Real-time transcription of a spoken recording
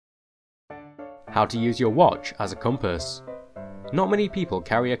How to use your watch as a compass. Not many people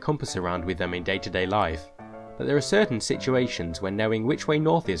carry a compass around with them in day-to-day life, but there are certain situations when knowing which way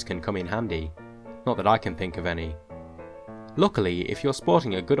north is can come in handy. Not that I can think of any. Luckily, if you're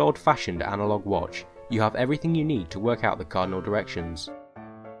sporting a good old-fashioned analog watch, you have everything you need to work out the cardinal directions.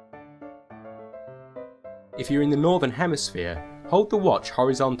 If you're in the northern hemisphere, hold the watch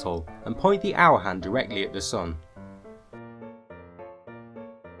horizontal and point the hour hand directly at the sun.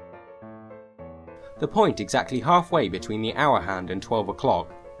 The point exactly halfway between the hour hand and 12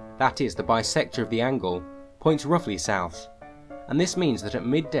 o'clock, that is the bisector of the angle, points roughly south, and this means that at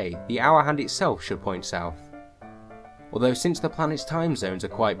midday the hour hand itself should point south. Although since the planet's time zones are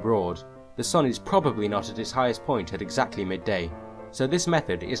quite broad, the sun is probably not at its highest point at exactly midday, so this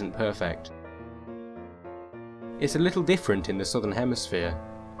method isn't perfect. It's a little different in the southern hemisphere.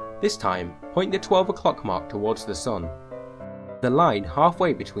 This time, point the 12 o'clock mark towards the sun. The line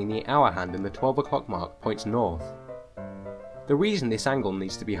halfway between the hour hand and the 12 o'clock mark points north. The reason this angle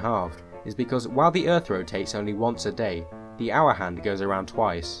needs to be halved is because while the Earth rotates only once a day, the hour hand goes around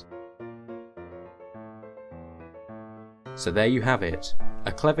twice. So there you have it,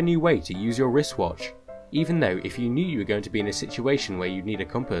 a clever new way to use your wristwatch, even though if you knew you were going to be in a situation where you'd need a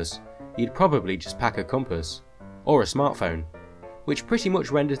compass, you'd probably just pack a compass, or a smartphone, which pretty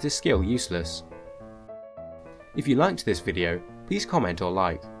much renders this skill useless. If you liked this video, please comment or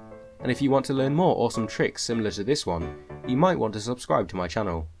like, and if you want to learn more awesome tricks similar to this one, you might want to subscribe to my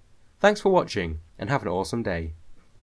channel. Thanks for watching, and have an awesome day.